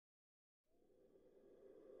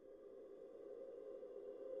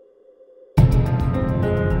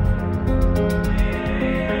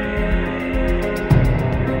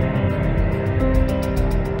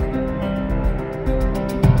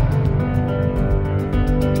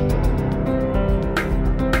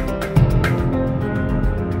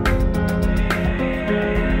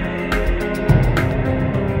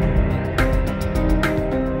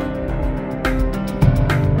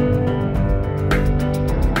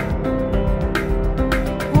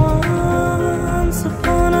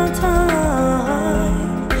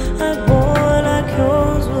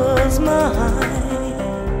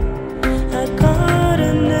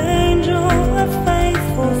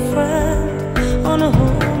on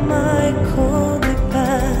whom I could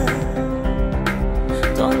depend.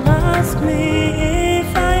 Don't ask me if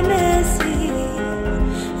I miss you.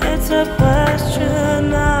 It's a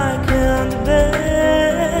question I can't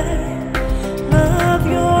bear. Love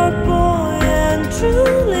your boy and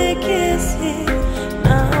truly kiss him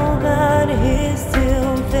now that he's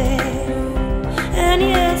still there. And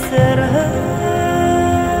yes, it hurts,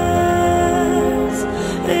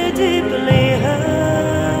 it deeply hurts.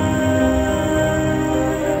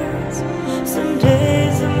 Some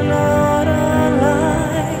days I'm not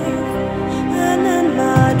alive, and in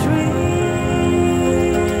my dreams,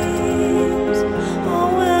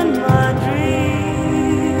 oh, in my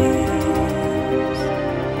dreams,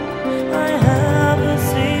 I have a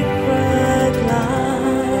secret life.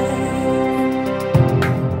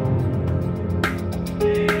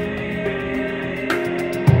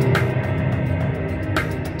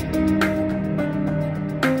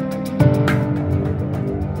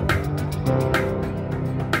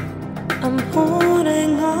 I'm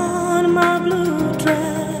putting on my blue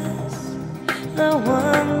dress, the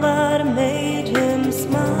one that made him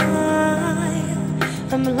smile.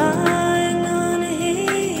 I'm lying on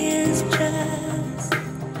his chest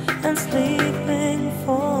and sleeping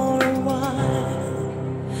for a while.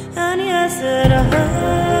 And yes, it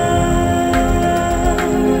hurts,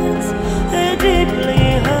 it deeply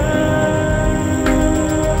hurts.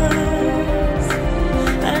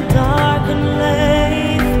 A dark and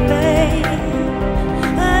late pain,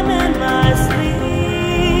 and in my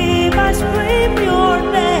sleep I scream your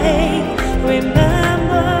name.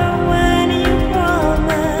 Remember when you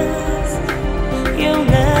promised you'll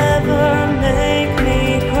never make me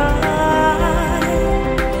cry.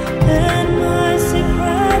 In my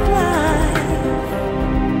secret life,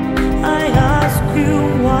 I ask you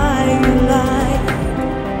why you lied.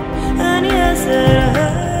 And yes, it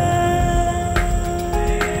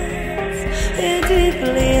hurts, it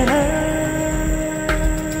deeply hurts.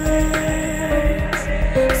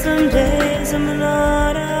 Some days I'm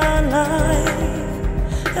not alive,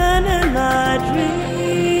 and in my dreams,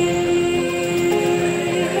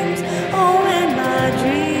 oh, in my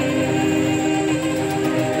dreams,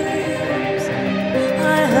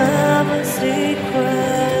 I have a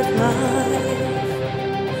secret life.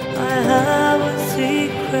 I have a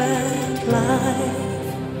secret life.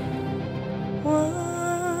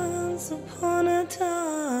 Once upon a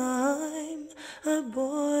time, a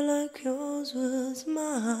boy like yours was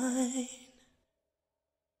mine.